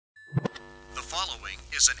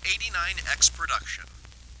is an 89X production.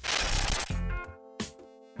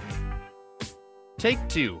 Take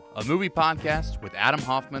Two, a movie podcast with Adam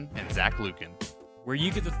Hoffman and Zach Lukin. Where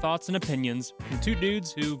you get the thoughts and opinions from two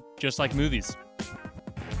dudes who just like movies.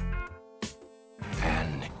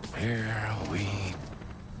 And here we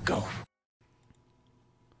go.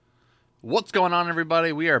 What's going on,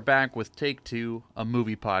 everybody? We are back with Take Two, a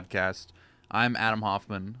movie podcast. I'm Adam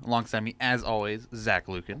Hoffman. Alongside me, as always, Zach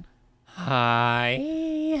Lukin. Hi.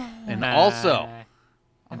 And also,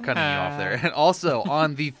 I'm cutting you off there. And also,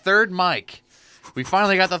 on the third mic, we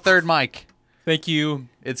finally got the third mic. Thank you,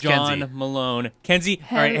 It's John Kenzie. Malone. Kenzie,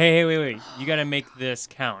 all right, hey, wait. You got to make this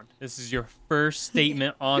count. This is your first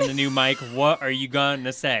statement on the new mic. What are you going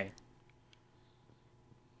to say?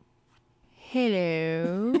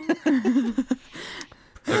 Hello.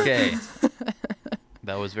 Okay.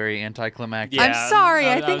 That was very anticlimactic. Yeah. I'm sorry.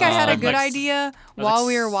 I that think was- I had a I'm good like- idea was while like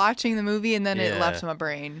we were s- watching the movie, and then it Yeah. left my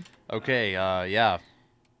brain. Okay, yeah.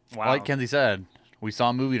 Wow. Like Kenzie said, we saw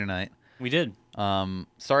a movie tonight. We did.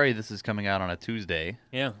 Sorry this is coming out on a Tuesday.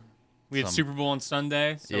 Yeah. We had Some- Super Bowl on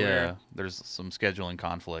Sunday. So Yeah, there's some scheduling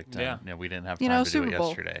conflict. Yeah. And, we didn't have You time know, to do it Super Bowl.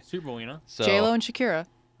 yesterday. Super Bowl, you know? So, J-Lo and Shakira.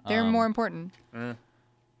 They're um, more important.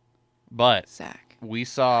 but Zach. we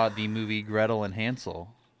saw the movie Gretel and Hansel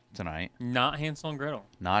tonight, Not Hansel and Gretel.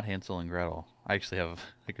 not Hansel and Gretel. I actually have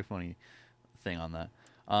like a funny thing on that.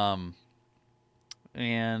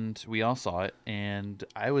 And we all saw it, and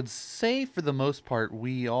I would say for the most part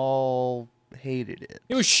we all hated it.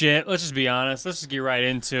 It was shit. Let's just be honest. Let's just get right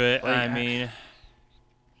into it. Like, I mean,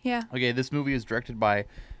 Yeah. Okay, this movie is directed by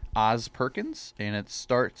Oz Perkins, and it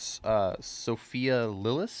starts Sophia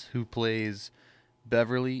Lillis, who plays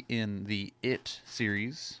Beverly in the It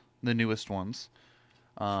series, the newest ones,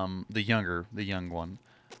 the young one,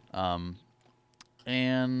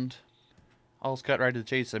 and I'll just cut right to the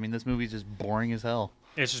chase. I mean, this movie's just boring as hell.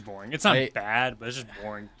 it's just boring. It's not I- bad, but it's just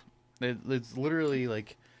boring. It's literally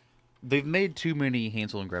like they've made too many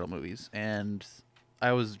Hansel and Gretel movies, and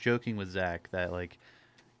I was joking with Zach that like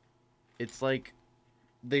it's like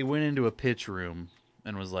they went into a pitch room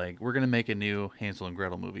and was like, "We're gonna make a new Hansel and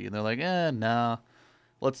Gretel movie," and they're like, "Nah,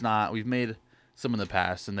 let's not. We've made some in the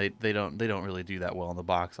past, and they don't really do that well in the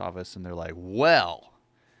box office." And they're like, "Well,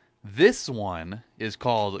 this one is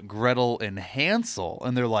called Gretel and Hansel,"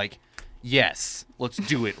 and they're like, "Yes, let's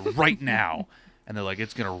do it right now." And they're like,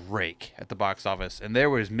 "It's gonna rake at the box office." And there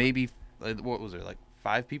was maybe what was there, like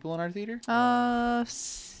 5 people in our theater?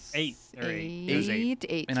 Eight or eight. It was eight.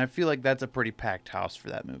 Eight. And I feel like that's a pretty packed house for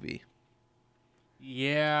that movie.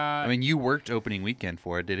 Yeah. I mean, you worked opening weekend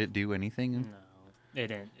for it. Did it do anything? no, it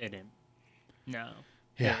didn't. No.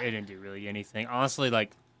 Yeah. It didn't do really anything. Honestly,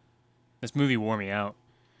 like, this movie wore me out.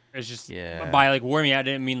 It's just, Yeah. by, like, wore me out, I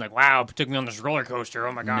didn't mean, like, wow, it took me on this roller coaster.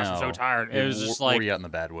 Oh, my gosh, I'm so No. tired. It was just, like, wore you out in the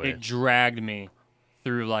bad way. it dragged me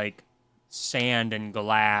through, like, sand and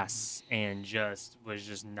glass and just was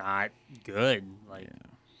just not good. Like,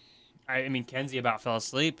 I mean, Kenzie about fell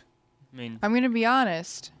asleep. I mean, I'm going to be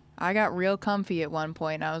honest. I got real comfy at one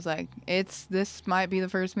point. I was like, this might be the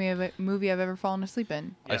first movie I've ever fallen asleep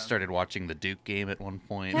in. I yeah. started watching the Duke game at one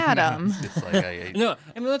point. Adam. It's like I No,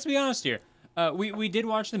 I mean, let's be honest here. We did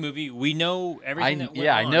watch the movie. We know everything that went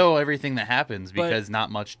I on. know everything that happens But- because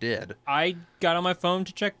not much did. I got on my phone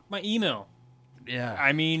to check my email. Yeah.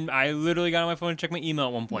 I mean, I literally got on my phone to check my email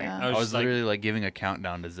at one point. Yeah. I I was, was just like, literally like giving a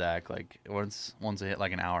countdown to Zach. Like once it hit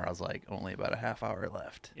like an hour, I was like, only about a half hour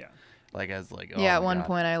left. yeah. Like I was like, oh Yeah, at my one God.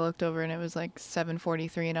 point I looked over and it was like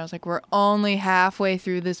 7:43, and I was like, we're only halfway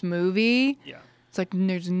through this movie. Yeah. It's like,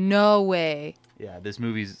 there's no way. Yeah, this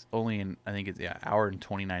movie's only in I think it's hour and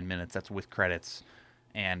 29 minutes. That's with credits,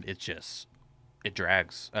 and it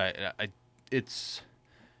drags. It's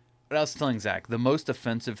what I was telling Zach. The most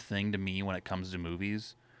offensive thing to me when it comes to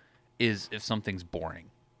movies is if something's boring.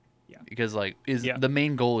 Yeah. Because like Yeah. the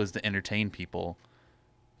main goal is to entertain people.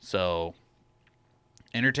 So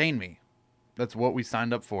entertain me. That's what we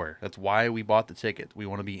signed up for. That's why we bought the ticket. We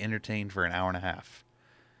want to be entertained for an hour and a half.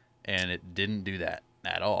 And it didn't do that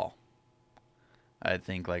at all. I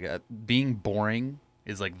think like being boring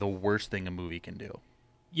is like the worst thing a movie can do.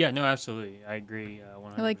 Yeah, no, absolutely. I agree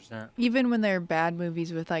 100%. Like, even when they're bad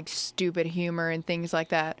movies with like stupid humor and things like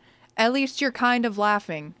that, at least you're kind of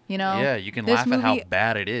laughing, you know? Yeah, you can This laugh at how movie-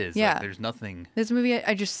 bad it is. Yeah. Like, there's nothing. This movie,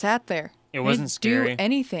 I just sat there. It I wasn't didn't scary. do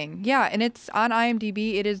anything. Yeah, and it's on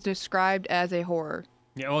IMDb. It is described as a horror.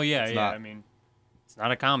 Yeah, well, yeah, It's yeah. not. I mean, it's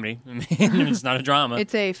not a comedy. I mean, it's not a drama.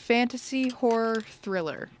 It's a fantasy horror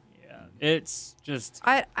thriller. yeah. It's just,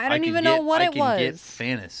 I don't can even know get- what I it can get was.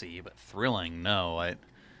 fantasy, but thrilling, no.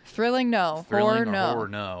 Thrilling, no. Thrilling Horror, or no. horror,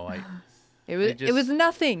 no. It was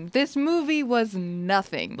nothing. This movie was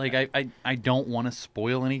nothing. Like I don't want to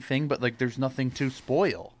spoil anything, but like there's nothing to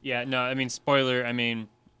spoil. Yeah, no, I mean, spoiler, I mean,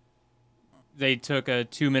 they took a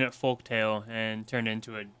 2-minute folktale and turned it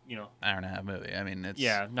into a, Hour and a half movie. I mean, it's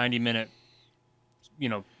 90-minute,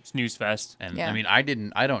 snooze fest. And Yeah. I mean,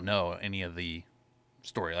 I don't know any of the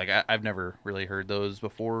story. Like I've never really heard those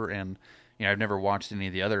before, and I've never watched any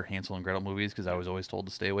of the other Hansel and Gretel movies because I was always told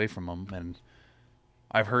to stay away from them. And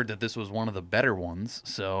I've heard that this was one of the better ones,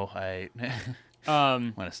 so I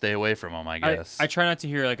want to stay away from them. I guess. I try not to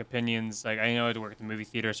hear like opinions. Like I know I have to work at the movie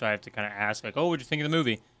theater, so I have to kind of ask like, "Oh, what'd you think of the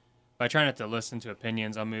movie?" But I try not to listen to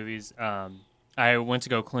opinions on movies. I went to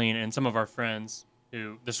go clean, and some of our friends,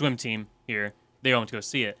 the swim team here, they went to go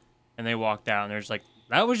see it, and they walked out, and they're just like,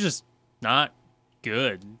 "That was just not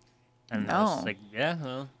good." And I was No. like, "Yeah,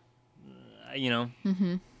 well,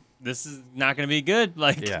 this is not going to be good.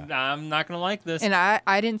 Like, Yeah. I'm not going to like this." And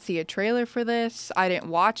I didn't see a trailer for this. I didn't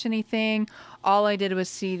watch anything. All I did was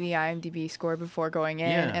see the IMDb score before going in,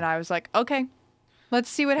 Yeah. and I was like, okay, let's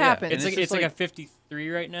see what Yeah, happens. It's and like it's it's just like a 53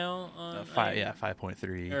 right now on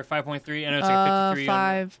 5.3. or 5.3. I know it's like a 53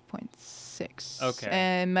 on 5.6. Okay.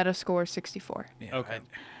 And Metascore 64. Yeah, Okay.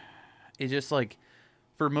 It's just like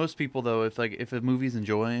for most people though, if a movie's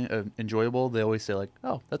enjoyable, they always say like,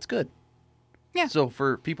 "Oh, that's good." Yeah. So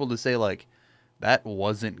for people to say like that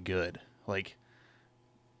wasn't good, like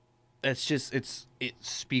that's just it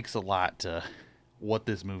speaks a lot to what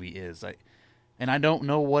this movie is. I don't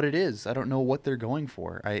know what it is. I don't know what they're going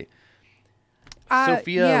for.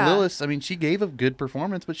 Sophia Yeah. Lillis, I mean, she gave a good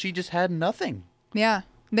performance, but she just had nothing. Yeah.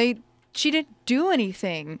 She didn't do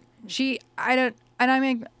anything.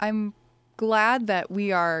 I'm glad that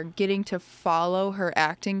we are getting to follow her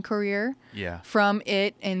acting career Yeah. from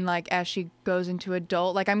it and like as she goes into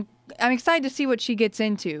adult. Like I'm excited to see what she gets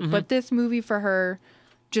into, but this movie for her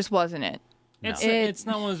just wasn't it. It's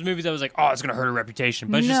not one of those movies that was like, oh, it's gonna hurt her reputation,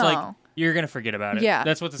 but it's just like No. you're gonna forget about it. Yeah.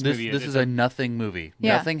 That's what this This movie is. is a nothing movie.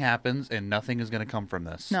 Yeah. Nothing happens, and nothing is going to come from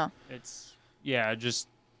this. No. It's just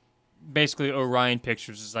basically Orion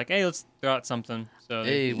Pictures is like, hey, let's throw out something. So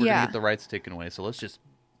Hey, we're Yeah. gonna get the rights taken away, so let's just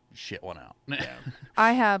shit one out. yeah.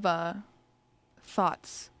 I have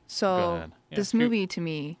thoughts. Go So ahead. Yeah, this shoot. movie to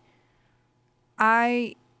me,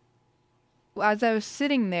 as I was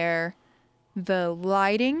sitting there, the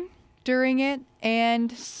lighting during it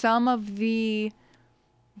and some of the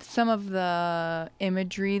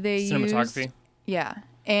imagery they used, Cinematography. yeah,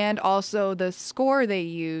 and also the score they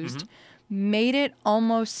used Mm-hmm. made it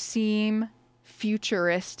almost seem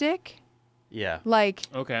futuristic, Yeah. like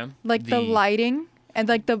Okay. the The- lighting and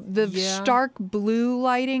like the Yeah. stark blue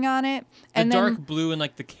lighting on it, The and dark then blue and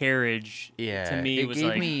like the carriage. Yeah. To me, it was gave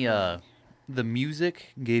like me the music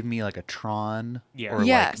gave me like a Tron Yeah. or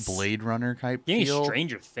Yes. like Blade Runner type gave me feel.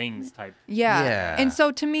 Stranger Things type. yeah. Yeah. And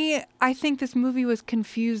so to me, I think this movie was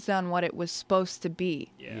confused on what it was supposed to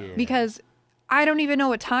be. Yeah. Because I don't even know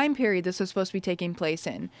what time period this was supposed to be taking place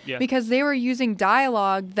in. Yeah. Because they were using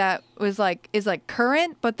dialogue that is like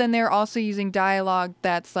current, but then they're also using dialogue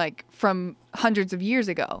that's like from hundreds of years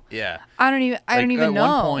ago. Yeah. I don't even At know.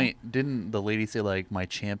 one point, didn't the lady say like my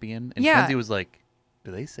champion? And Yeah. Kenzie was like,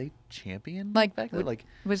 "Do they say champion?" Like, back then? Like,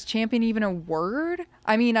 was champion even a word?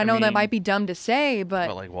 I mean, I know that mean- might be dumb to say, but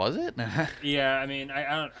but like, was it? Yeah. I mean, I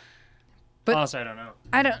don't. But- honestly, I don't know.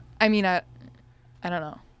 I don't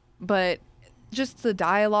know. But just the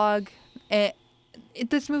dialogue,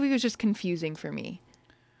 this movie was just confusing for me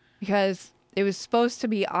because it was supposed to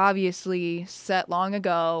be obviously set long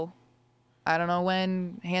ago. I don't know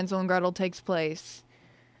when Hansel and Gretel takes place.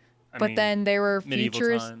 I But mean, then there were medieval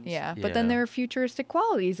futuristic, times. yeah. But then Yeah. there were futuristic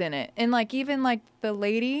qualities in it, and like even like the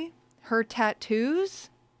lady, her tattoos,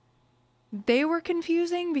 they were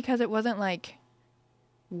confusing because it wasn't like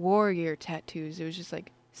warrior tattoos. It was just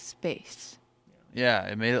like space. Yeah,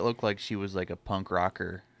 it made it look like she was like a punk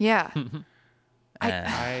rocker. Yeah,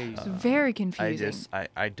 And, it's very I confusing.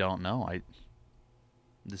 I don't know.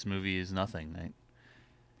 This movie is nothing.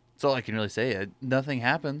 That's all I can really say. Nothing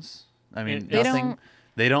happens. I mean, They nothing. don't-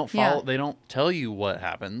 They don't Yeah. follow. They don't tell you what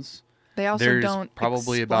happens. They also There's don't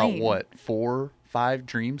probably about explain. what 4-5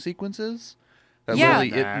 dream sequences. That Yeah.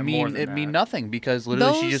 literally Nah, more than mean that. nothing because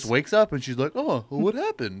literally she just Those- wakes up and she's like, "Oh, what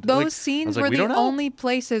happened?" Those Like, I scenes was like, were "We the don't know." only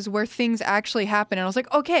places where things actually happen, and I was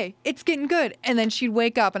like, okay, it's getting good. And then she'd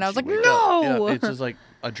wake up, and I was like, She'd wake up. no. Yeah, it's just like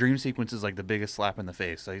a dream sequence is like the biggest slap in the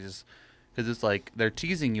face. Because it's like they're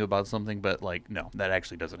teasing you about something, but like no, that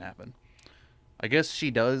actually doesn't happen. I guess she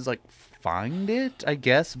does like find it, I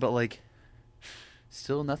guess, but like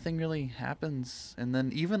still nothing really happens. And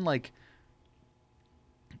then even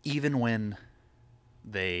when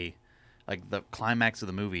they like the climax of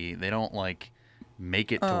the movie, they don't like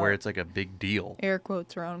make it to where it's like a big deal. Air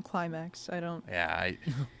quotes around climax. I don't. Yeah,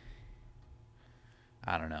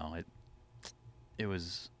 I don't know. It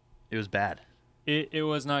was bad. It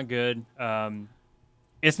was not good.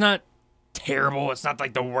 It's not terrible. It's not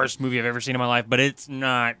like the worst movie I've ever seen in my life, but it's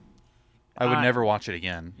not. I would never watch it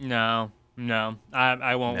again. No.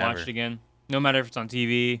 I won't watch Never. it again. No matter if it's on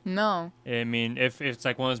TV. No. I mean, if it's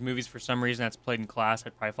like one of those movies for some reason that's played in class,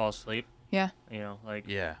 I'd probably fall asleep. Yeah. You know, like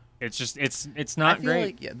Yeah. it's just it's I not feel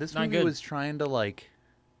great. like this Not movie good. was trying to like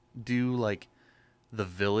do like The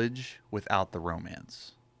Village without the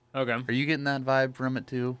romance. Okay. Are you getting that vibe from it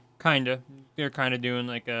too? Kinda. They're kind of doing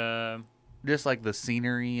like Just like the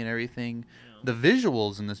scenery and everything. The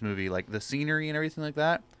visuals in this movie, like the scenery and everything like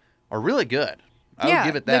that, are really good. I yeah. would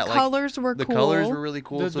give it that. The Like, colors were the cool. colors were really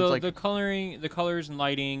cool. the, so it's like the colors and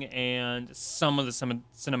lighting and some of the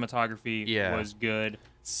cinematography Yeah. was good.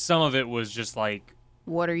 Some of it was just like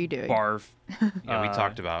What are you doing? barf. yeah, we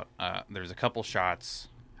talked about. There's a couple shots.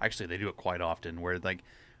 Actually, they do it quite often where like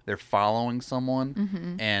they're following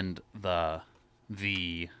someone and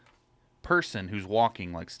the person who's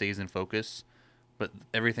walking like stays in focus, but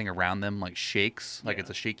everything around them like shakes, like Yeah. it's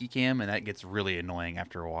a shaky cam, and that gets really annoying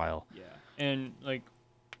after a while. Yeah. And like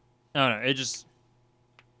I don't know,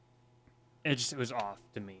 it was off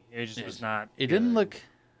to me. It just was not It didn't good. look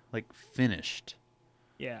like finished.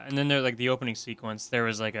 Yeah, and then there like the opening sequence, there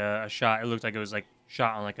was like a shot. It looked like it was like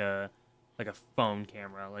shot on like a phone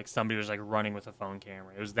camera. Like somebody was like running with a phone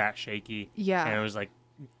camera. It was that shaky. Yeah. And it was like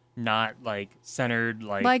not like centered.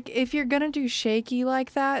 Like, if you're gonna do shaky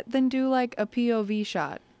like that, then do like a POV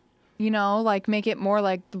shot. You know, like make it more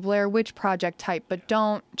like the Blair Witch Project type, but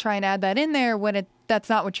don't try and add that in there when that's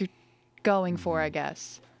not what you're going for, I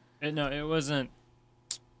guess. no, it wasn't.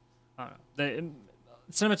 I don't know.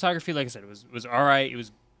 The cinematography, like I said, was all right. It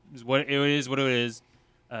was what it is. What it is.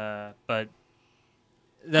 But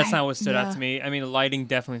that's not what stood out yeah. to me. I mean, the lighting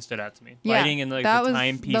definitely stood out to me. Yeah, Lighting and like that the was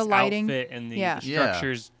timepiece the lighting. outfit and the Yeah. Yeah.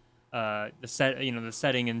 structures, the set, the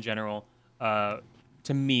setting in general,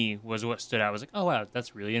 to me was what stood out. I was like, oh wow,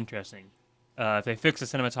 that's really interesting. If they fixed the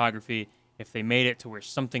cinematography, if they made it to where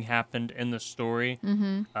something happened in the story,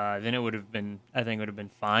 then it would have been. I think it would have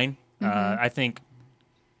been fine. I think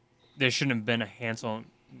there shouldn't have been a Hansel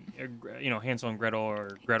and Gretel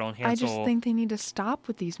or Gretel and I Hansel. just think they need to stop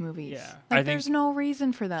with these movies. Yeah, Like, I think- there's no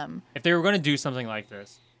reason for them. If they were going to do something like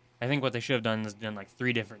this, I think what they should have done is done like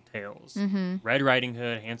 3 different tales: Red Riding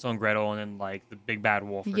Hood, Hansel and Gretel, and then like the Big Bad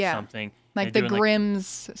Wolf or Yeah. something. Like And the doing,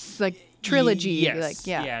 Grimm's trilogy. Yes, Like,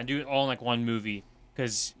 yeah. and do it all in like one movie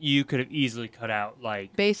because you could have easily cut out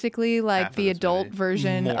like Basically, like Half of the this adult movie.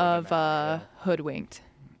 version More than of that, yeah. Hoodwinked.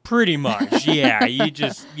 pretty much. Yeah, you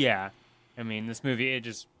just I mean, this movie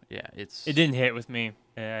Yeah, it didn't hit with me.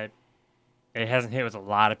 It hasn't hit with a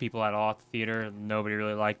lot of people at all at the theater. Nobody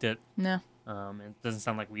really liked it. No. It doesn't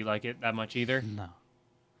sound like we like it that much either. no.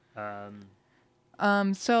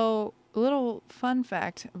 So a little fun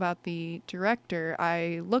fact about the director.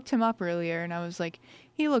 I looked him up earlier and I was like,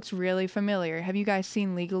 he looks really familiar. Have you guys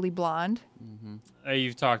seen Legally Blonde?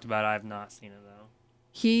 You've talked about it. I've not seen it, though.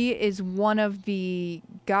 He is one of the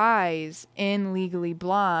guys in Legally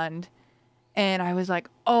Blonde. And I was like,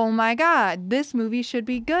 oh my God, this movie should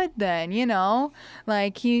be good then, you know?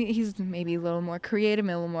 Like, he's maybe a little more creative, a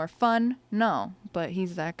little more fun. No, but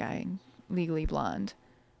he's that guy, Legally Blonde.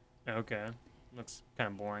 Okay. Looks kind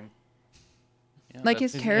of boring. Yeah, Like,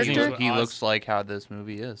 that's- his He character- looks- He Oz. looks like how this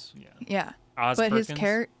movie is. Yeah. Yeah. Oz But his Perkins?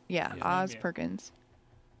 character, yeah, Yeah. Oz Yeah. Perkins.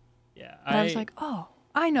 Yeah. And I was like, oh,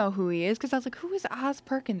 I know who he is. Because I was like, who is Oz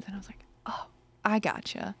Perkins? And I was like, oh, I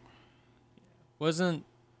gotcha.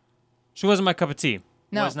 She wasn't my cup of tea.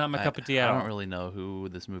 No. Was not my cup of tea I at all. don't really know who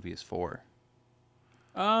this movie is for.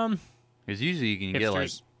 Um, Because usually you can get like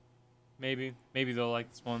hipsters. Maybe they'll like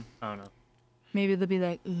this one. I don't know. Maybe they'll be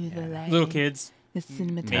like, ooh, the lighting, Little kids. the no,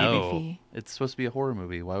 cinematography. it's supposed to be a horror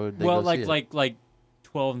movie. Why would they Well, go see it? like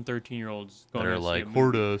 12 and 13-year-olds that going are to see like a movie.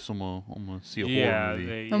 horror. I'm gonna see a Yeah, horror movie.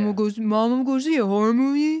 they, I'm gonna go, Mom, I'm gonna go see a horror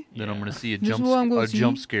movie Then I'm gonna see a This is what I'm gonna see.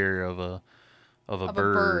 jump scare of a of a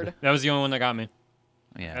bird. bird. That was the only one that got me.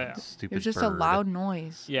 Yeah, stupid. It was just bird. a loud noise. It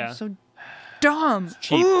was Yeah. so dumb.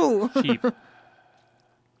 Cheap. Ooh. Cheap.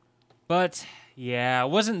 But yeah, it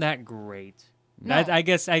wasn't that great. No. I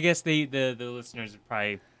guess the listeners would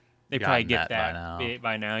probably Gotten get that by that now.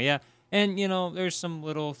 by now. Yeah. And there's some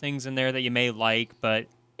little things in there that you may like, but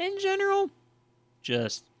in general,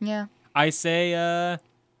 just Yeah. I say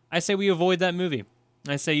we avoid that movie.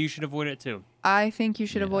 I say you should avoid it too. I think you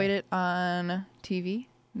should Yeah. avoid it on TV,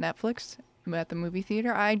 Netflix, at the movie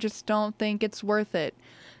theater. I just don't think it's worth it.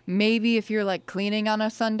 Maybe if you're like cleaning on a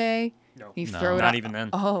Sunday No, You No. throw it not out- even then.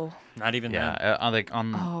 Oh, Not even Yeah, then.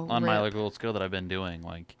 on my rip. like little skill that I've been doing,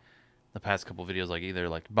 like the past couple videos, like either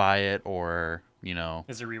like buy it or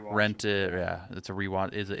It's a rewatch. rent it. Yeah, it's a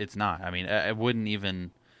rewatch. It's not. I mean, I wouldn't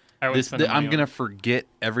even. I would spend the money I'm on gonna it. forget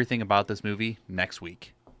everything about this movie next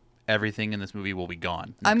week. Everything in this movie will be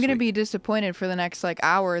gone. I'm next gonna week. be disappointed for the next like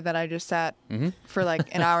hour that I just sat Mhm. for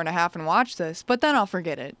like an hour and a half and watched this, but then I'll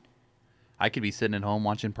forget it. I could be sitting at home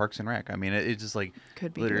watching Parks and Rec. I mean, it's just like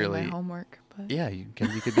Could be literally. doing my homework, but Yeah, you could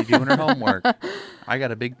be doing her homework. I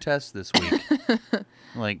got a big test this week.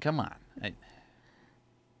 Like, come on.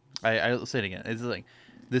 I'll say it again. It's like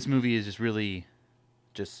this movie is just really,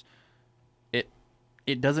 just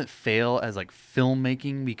it doesn't fail as like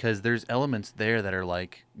filmmaking because there's elements there that are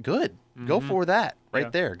like good. Go for that right Yeah.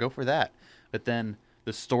 there. Go for that. But then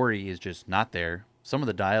the story is just not there. Some of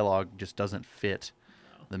the dialogue just doesn't fit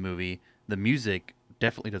the movie. The music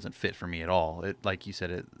definitely doesn't fit for me at all. It, like you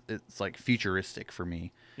said, it's like futuristic for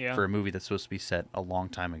me Yeah. for a movie that's supposed to be set a long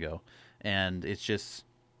time ago, and it's just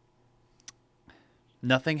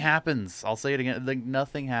nothing happens. I'll say it again, like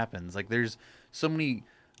nothing happens. Like there's so many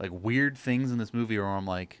like weird things in this movie where I'm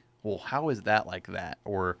like, well, how is that like that,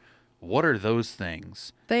 or what are those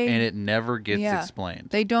things? They- and it never gets yeah. explained.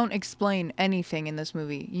 they don't explain anything in this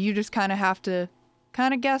movie. You just kind of have to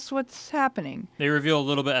kind of guess what's happening. They reveal a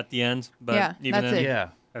little bit at the end, but Yeah, even that's then, it. Yeah.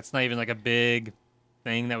 that's not even like a big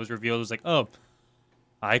thing that was revealed. It was like, oh,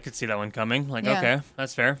 I could see that one coming. Like, Yeah. okay,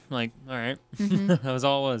 that's fair. Like, all right. that was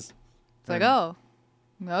all it was. It's like, oh,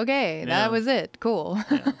 okay, Yeah. that was it. Cool.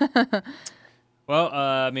 Well,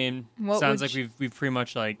 I mean, What sounds would like we've pretty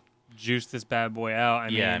much like juiced this bad boy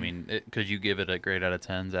out. I mean, could you give it a grade out of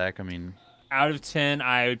 10, Zach? I mean, out of 10,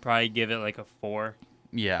 I would probably give it like a 4.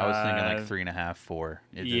 yeah, I was thinking like Uh, 3.5, 4.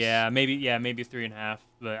 It just, Yeah, maybe 3.5,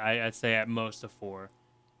 but I'd say at most a 4.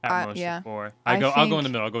 At most yeah. a 4. I I'll go in think- the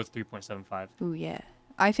middle. I'll go with 3.75. Ooh, yeah.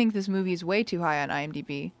 I think this movie is way too high on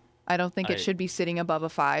IMDb. I don't think I- it should be sitting above a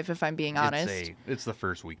 5, if I'm being honest. It's the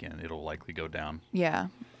first weekend. It'll likely go down. Yeah.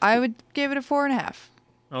 I would give it a 4.5.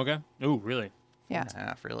 Okay. Ooh, really? Yeah.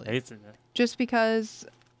 4.5, really. It's Just because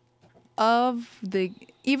of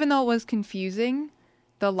even though it was confusing,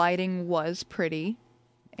 the lighting was pretty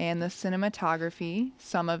and the cinematography,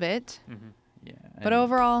 some of it. Yeah. But and-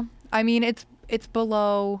 overall, I mean, it's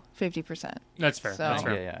below 50%. That's fair. So- That's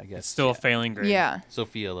fair. Yeah, I guess. It's still a failing grade. Yeah.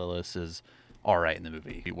 Sophia Lillis is all right in the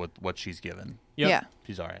movie. What she's given, Yep. Yeah.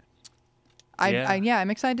 she's all right. Yeah.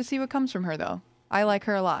 I'm excited to see what comes from her, though. I like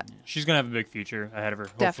her a lot. She's gonna have a big future ahead of her.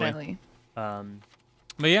 Hopefully. Definitely.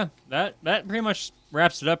 But yeah, that pretty much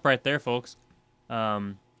wraps it up right there, folks.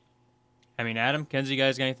 I mean, Adam, Kenzie, you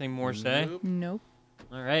guys got anything more to say? Nope.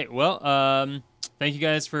 All right. Well, thank you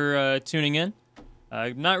guys for tuning in.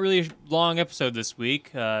 Not really a long episode this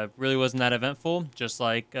week. Really wasn't that eventful, just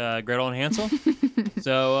like Gretel and Hansel.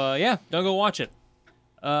 So yeah, don't go watch it.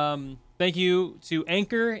 Thank you to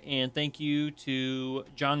Anchor and thank you to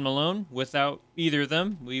John Malone. Without either of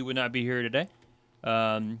them, we would not be here today.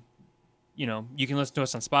 You can listen to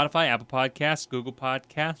us on Spotify, Apple Podcasts, Google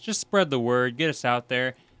Podcasts. Just spread the word, get us out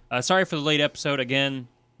there. Sorry for the late episode. Again,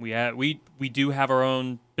 we do have our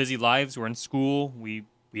own busy lives. We're in school. We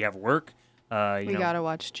have work. We gotta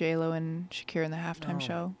watch J-Lo and Shakira in the halftime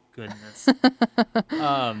show. Goodness.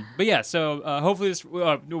 But yeah, so hopefully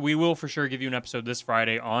we will for sure give you an episode this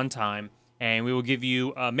Friday on time, and we will give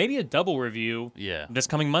you maybe a double review Yeah. this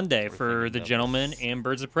coming Monday for thinking The doubles. Gentleman and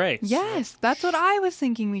Birds of Prey. Yes, that's what I was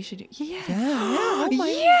thinking we should do. Yeah. Oh my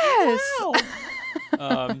Yes.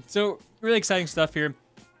 So really exciting stuff here.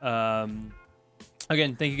 Again,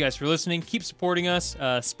 thank you guys for listening. Keep supporting us.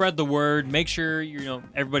 Spread the word. Make sure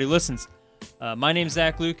everybody listens. My name's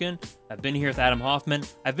Zach Lucan. I've been here with Adam Hoffman.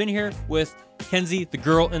 I've been here with Kenzie, the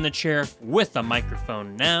girl in the chair with a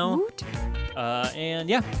microphone now. Woot. And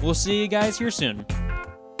yeah, we'll see you guys here soon.